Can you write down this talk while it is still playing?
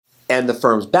And the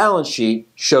firm's balance sheet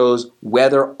shows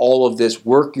whether all of this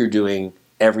work you're doing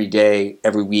every day,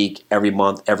 every week, every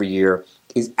month, every year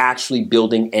is actually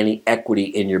building any equity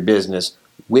in your business,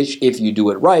 which if you do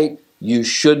it right, you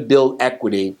should build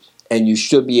equity and you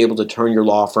should be able to turn your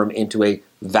law firm into a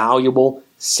valuable,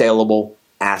 saleable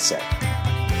asset.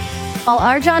 While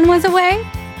Arjan was away,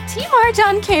 Team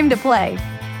Arjan came to play.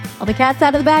 Well, the cat's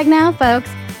out of the bag now, folks,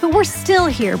 but we're still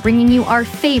here bringing you our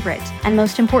favorite and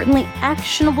most importantly,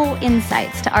 actionable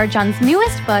insights to Arjan's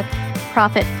newest book,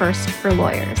 Profit First for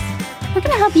Lawyers. We're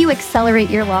going to help you accelerate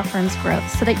your law firm's growth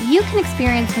so that you can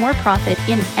experience more profit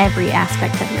in every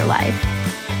aspect of your life.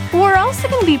 We're also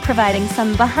going to be providing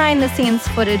some behind-the-scenes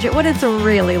footage at what it's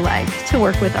really like to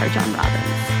work with Arjan Robbins.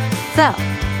 So,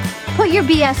 put your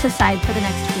BS aside for the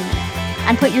next few minutes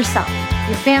and put yourself,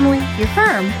 your family, your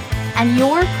firm, and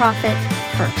your profit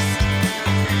first.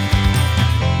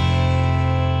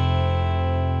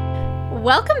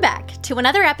 Welcome back to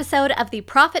another episode of the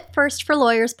Profit First for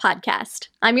Lawyers podcast.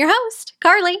 I'm your host,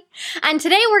 Carly, and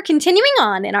today we're continuing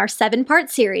on in our 7-part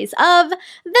series of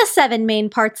the 7 main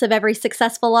parts of every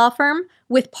successful law firm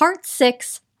with Part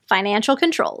 6, Financial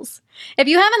Controls. If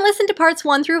you haven't listened to parts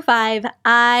 1 through 5,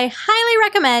 I highly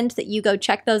recommend that you go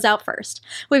check those out first.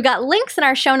 We've got links in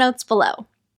our show notes below.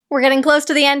 We're getting close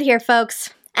to the end here,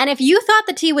 folks. And if you thought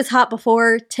the tea was hot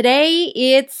before, today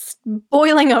it's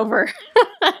boiling over.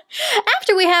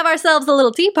 After we have ourselves a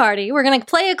little tea party, we're going to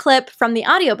play a clip from the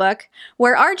audiobook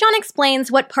where Arjan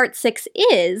explains what Part 6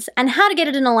 is and how to get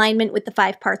it in alignment with the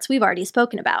 5 parts we've already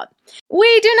spoken about.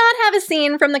 We do not have a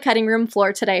scene from the cutting room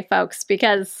floor today, folks,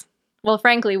 because, well,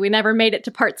 frankly, we never made it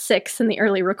to Part 6 in the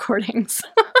early recordings.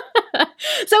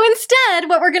 So instead,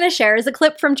 what we're going to share is a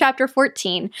clip from Chapter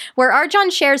 14, where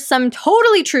Arjan shares some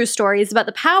totally true stories about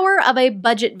the power of a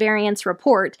budget variance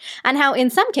report, and how in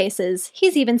some cases,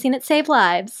 he's even seen it save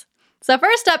lives. So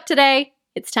first up today,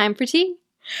 it's time for tea.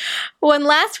 When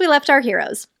last we left our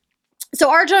heroes, so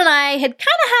Arjan and I had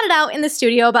kind of had it out in the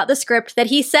studio about the script that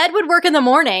he said would work in the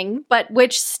morning, but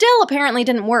which still apparently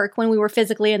didn't work when we were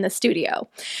physically in the studio.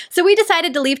 So we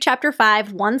decided to leave Chapter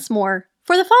 5 once more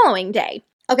for the following day.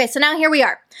 Okay, so now here we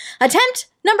are. Attempt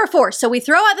number 4. So we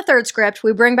throw out the 3rd script,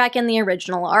 we bring back in the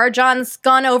original. Arjan's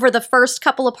gone over the first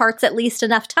couple of parts at least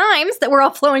enough times that we're all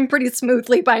flowing pretty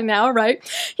smoothly by now, right?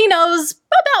 He knows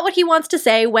about what he wants to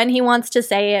say, when he wants to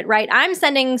say it, right? I'm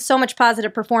sending so much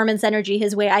positive performance energy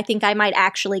his way, I think I might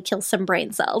actually kill some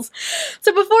brain cells.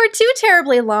 So before too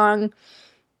terribly long,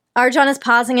 Arjan is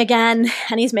pausing again,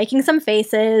 and he's making some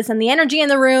faces, and the energy in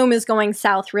the room is going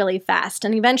south really fast.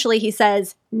 And eventually he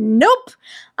says, "Nope,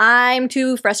 I'm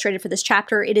too frustrated for this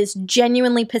chapter. It is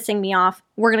genuinely pissing me off.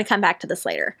 We're going to come back to this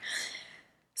later."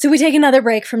 So we take another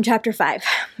break from Chapter 5.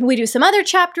 We do some other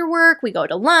chapter work, we go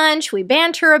to lunch, we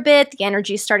banter a bit, the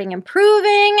energy's starting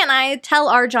improving, and I tell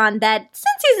Arjan that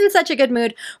since he's in such a good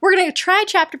mood, we're going to try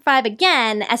Chapter 5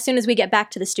 again as soon as we get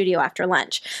back to the studio after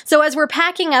lunch. So as we're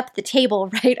packing up the table,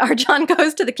 right, Arjan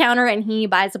goes to the counter and he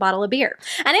buys a bottle of beer.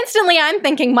 And instantly I'm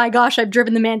thinking, my gosh, I've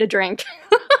driven the man to drink.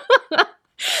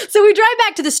 So we drive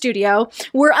back to the studio,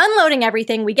 we're unloading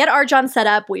everything, we get Arjan set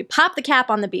up, we pop the cap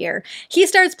on the beer. He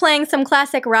starts playing some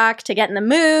classic rock to get in the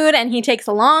mood, and he takes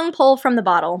a long pull from the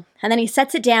bottle, and then he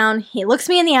sets it down, he looks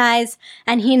me in the eyes,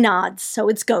 and he nods, so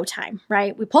it's go time,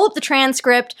 right? We pull up the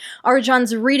transcript,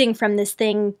 Arjan's reading from this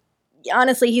thing.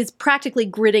 Honestly, he's practically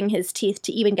gritting his teeth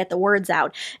to even get the words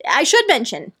out. I should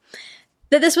mention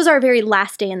that this was our very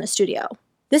last day in the studio.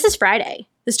 This is Friday.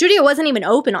 The studio wasn't even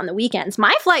open on the weekends.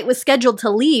 My flight was scheduled to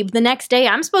leave the next day.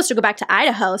 I'm supposed to go back to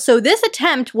Idaho, so this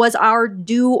attempt was our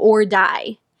do or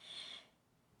die.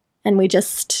 And we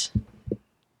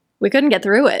couldn't get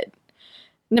through it.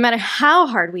 No matter how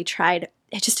hard we tried,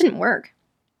 it just didn't work.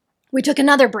 We took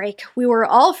another break. We were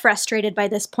all frustrated by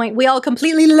this point. We all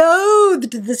completely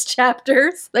loathed this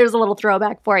chapter. There's a little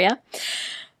throwback for you.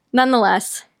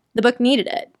 Nonetheless, the book needed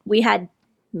it. We had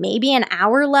maybe an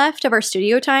hour left of our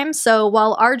studio time, so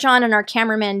while Arjan and our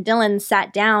cameraman Dylan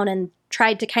sat down and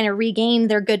tried to kind of regain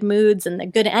their good moods and the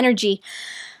good energy,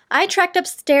 I trekked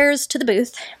upstairs to the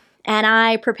booth, and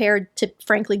I prepared to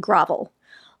frankly grovel.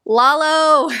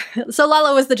 Lalo! So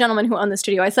Lalo was the gentleman who owned the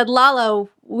studio. I said, "Lalo,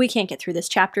 we can't get through this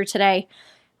chapter today.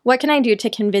 What can I do to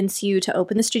convince you to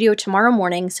open the studio tomorrow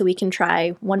morning so we can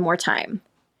try one more time?"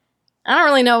 I don't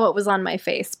really know what was on my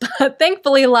face, but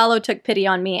thankfully Lalo took pity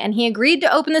on me and he agreed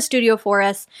to open the studio for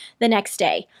us the next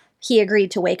day. He agreed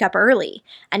to wake up early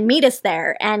and meet us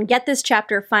there and get this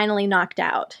chapter finally knocked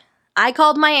out. I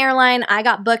called my airline, I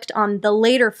got booked on the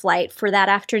later flight for that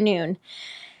afternoon,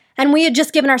 and we had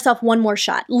just given ourselves one more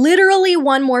shot, literally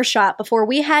one more shot before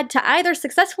we had to either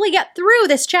successfully get through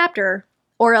this chapter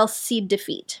or else cede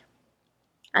defeat.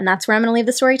 And that's where I'm going to leave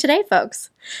the story today, folks.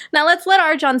 Now let's let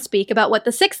Arjan speak about what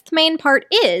the sixth main part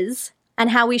is and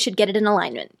how we should get it in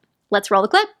alignment. Let's roll the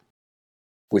clip.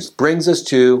 Which brings us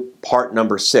to part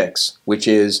number 6, which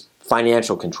is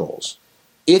financial controls.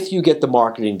 If you get the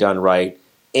marketing done right,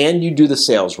 and you do the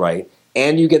sales right,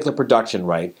 and you get the production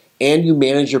right, and you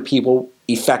manage your people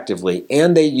effectively,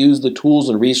 and they use the tools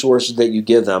and resources that you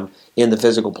give them in the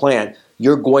physical plant,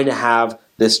 you're going to have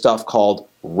this stuff called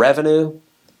revenue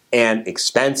and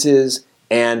expenses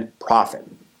and profit.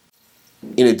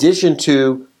 In addition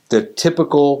to the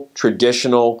typical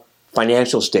traditional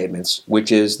financial statements,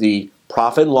 which is the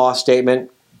profit and loss statement,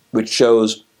 which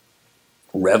shows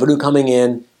revenue coming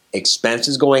in,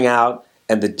 expenses going out,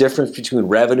 and the difference between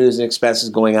revenues and expenses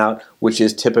going out, which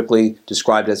is typically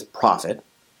described as profit.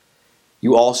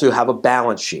 You also have a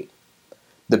balance sheet.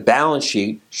 The balance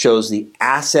sheet shows the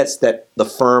assets that the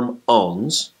firm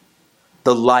owns,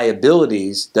 the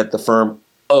liabilities that the firm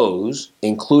owes,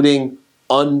 including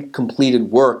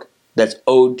uncompleted work that's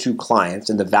owed to clients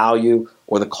and the value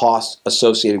or the cost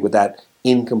associated with that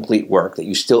incomplete work that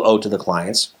you still owe to the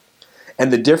clients.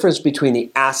 And the difference between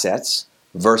the assets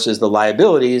versus the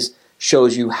liabilities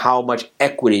shows you how much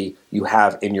equity you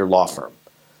have in your law firm.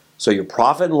 So your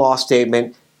profit and loss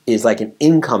statement is like an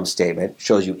income statement,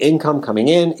 shows you income coming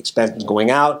in, expenses going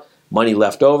out, money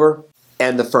left over.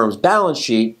 And the firm's balance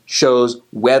sheet shows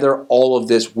whether all of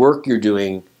this work you're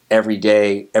doing every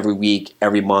day, every week,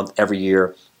 every month, every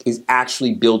year is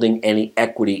actually building any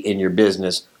equity in your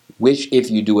business, which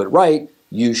if you do it right,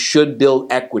 you should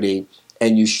build equity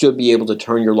and you should be able to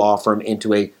turn your law firm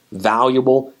into a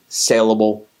valuable,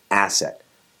 saleable asset.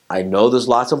 I know there's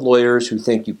lots of lawyers who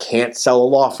think you can't sell a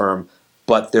law firm,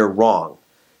 but they're wrong.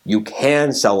 You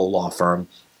can sell a law firm,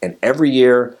 and every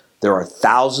year there are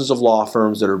thousands of law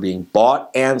firms that are being bought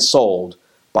and sold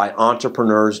by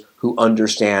entrepreneurs who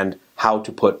understand how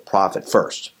to put profit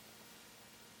first.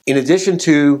 In addition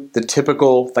to the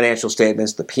typical financial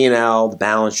statements, the P&L, the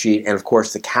balance sheet, and of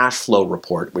course the cash flow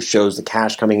report, which shows the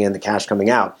cash coming in, the cash coming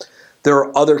out, there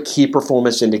are other key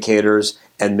performance indicators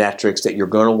and metrics that you're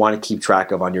going to want to keep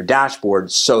track of on your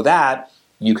dashboard so that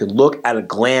you can look at a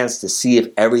glance to see if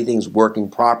everything's working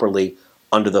properly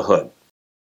under the hood.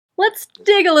 Let's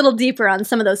dig a little deeper on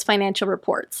some of those financial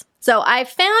reports. So I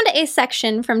found a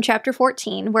section from chapter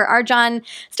 14 where Arjan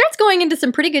starts going into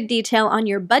some pretty good detail on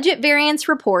your budget variance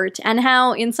report and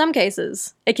how, in some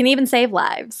cases, it can even save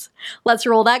lives. Let's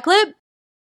roll that clip.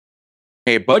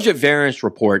 A budget variance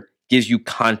report gives you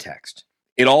context.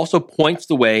 It also points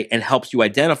the way and helps you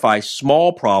identify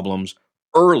small problems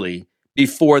early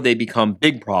before they become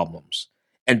big problems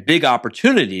and big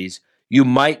opportunities you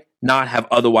might not have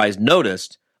otherwise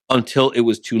noticed until it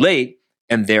was too late,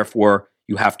 and therefore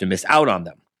you have to miss out on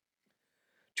them.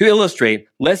 To illustrate,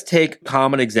 let's take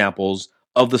common examples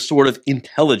of the sort of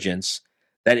intelligence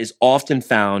that is often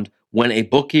found when a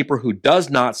bookkeeper who does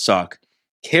not suck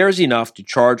cares enough to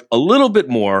charge a little bit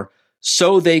more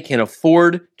so they can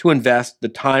afford to invest the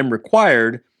time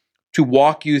required to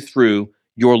walk you through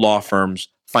your law firm's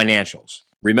financials.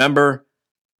 Remember,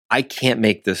 I can't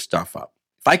make this stuff up.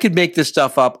 If I could make this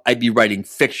stuff up, I'd be writing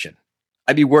fiction.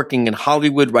 I'd be working in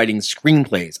Hollywood writing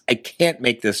screenplays. I can't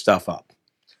make this stuff up.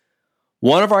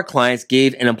 One of our clients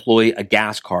gave an employee a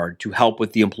gas card to help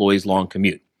with the employee's long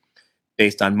commute.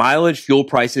 Based on mileage, fuel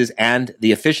prices, and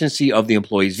the efficiency of the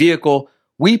employee's vehicle,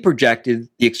 we projected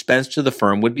the expense to the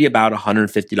firm would be about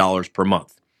 $150 per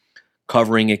month.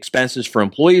 Covering expenses for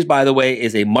employees, by the way,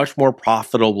 is a much more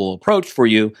profitable approach for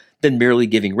you than merely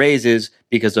giving raises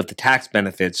because of the tax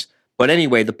benefits. But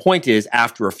anyway, the point is,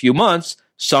 after a few months,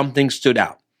 something stood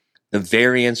out. The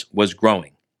variance was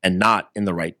growing and not in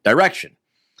the right direction.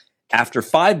 After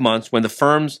 5 months, when the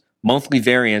firm's monthly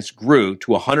variance grew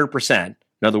to 100%, in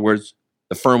other words,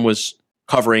 the firm was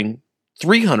covering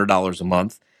 $300 a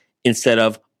month instead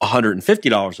of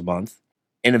 $150 a month,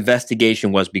 an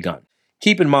investigation was begun.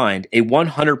 Keep in mind, a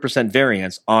 100%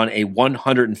 variance on a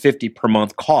 $150 per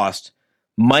month cost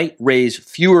might raise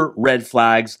fewer red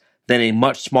flags than a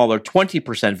much smaller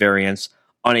 20% variance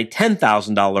on a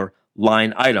 $10,000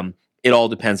 line item. It all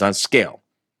depends on scale.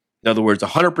 In other words,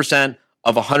 100%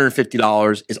 of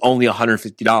 $150 is only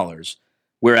 $150,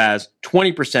 whereas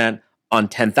 20% on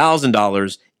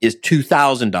 $10,000 is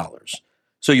 $2,000.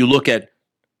 So you look at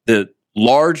the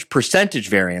large percentage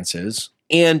variances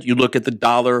and you look at the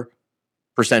dollar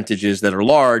percentages that are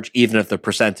large, even if the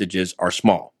percentages are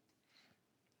small.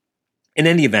 In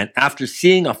any event, after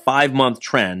seeing a 5-month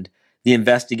trend, the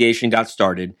investigation got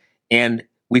started, and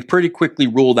we pretty quickly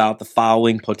ruled out the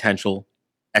following potential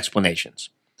explanations.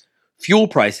 Fuel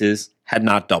prices had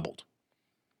not doubled.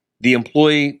 the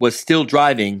employee was still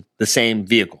driving the same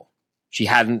vehicle. She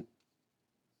hadn't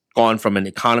gone from an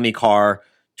economy car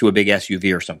to a big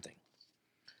SUV or something.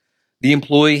 The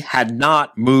employee had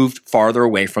not moved farther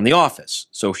away from the office,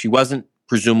 so she wasn't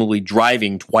presumably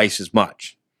driving twice as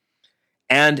much.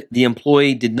 And the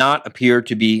employee did not appear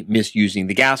to be misusing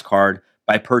the gas card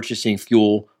by purchasing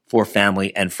fuel for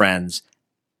family and friends,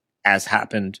 as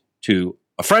happened to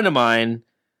a friend of mine,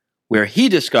 where he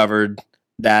discovered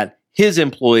that his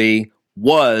employee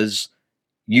was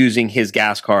using his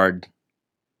gas card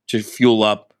to fuel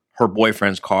up her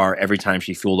boyfriend's car every time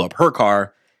she fueled up her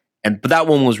car. But that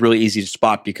one was really easy to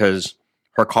spot because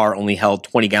her car only held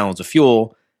 20 gallons of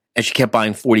fuel and she kept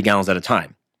buying 40 gallons at a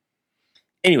time.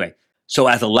 Anyway, so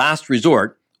as a last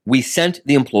resort, we sent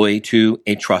the employee to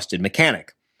a trusted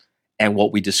mechanic. And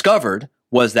what we discovered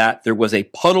was that there was a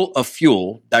puddle of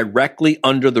fuel directly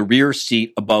under the rear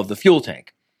seat above the fuel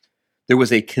tank. There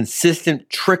was a consistent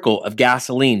trickle of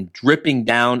gasoline dripping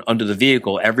down under the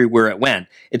vehicle everywhere it went.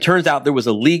 It turns out there was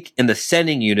a leak in the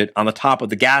sending unit on the top of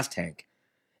the gas tank.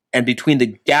 And between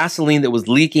the gasoline that was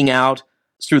leaking out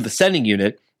through the sending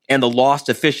unit and the lost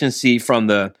efficiency from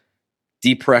the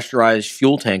depressurized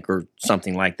fuel tank or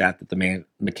something like that the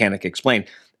mechanic explained.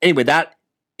 Anyway, that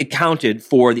accounted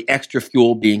for the extra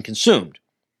fuel being consumed.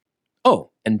 Oh,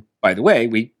 and by the way,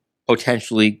 we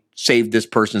potentially saved this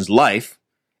person's life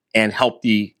and helped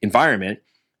the environment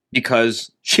because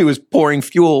she was pouring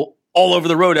fuel all over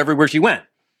the road everywhere she went.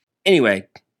 Anyway,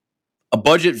 a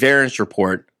budget variance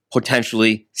report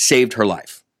potentially saved her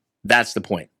life. That's the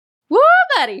point. Woo,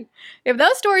 buddy! If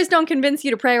those stories don't convince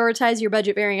you to prioritize your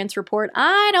budget variance report,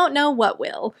 I don't know what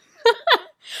will.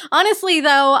 Honestly,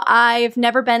 though, I've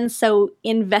never been so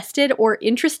invested or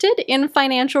interested in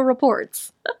financial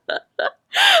reports.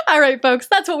 All right, folks,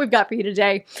 that's what we've got for you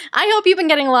today. I hope you've been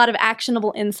getting a lot of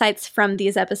actionable insights from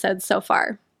these episodes so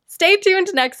far. Stay tuned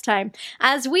next time,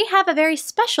 as we have a very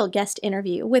special guest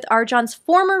interview with Arjon's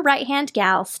former right-hand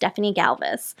gal, Stephanie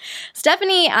Galvis.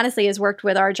 Stephanie honestly has worked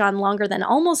with Arjon longer than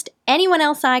almost anyone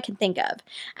else I can think of,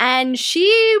 and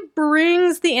she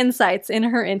brings the insights in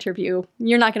her interview.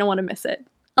 You're not going to want to miss it.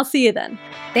 I'll see you then.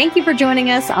 Thank you for joining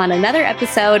us on another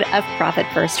episode of Profit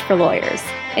First for Lawyers.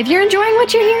 If you're enjoying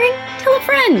what you're hearing, tell a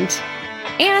friend.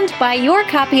 And buy your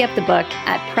copy of the book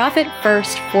at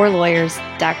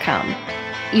profitfirstforlawyers.com.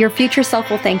 Your future self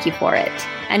will thank you for it.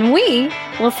 And we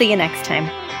will see you next time.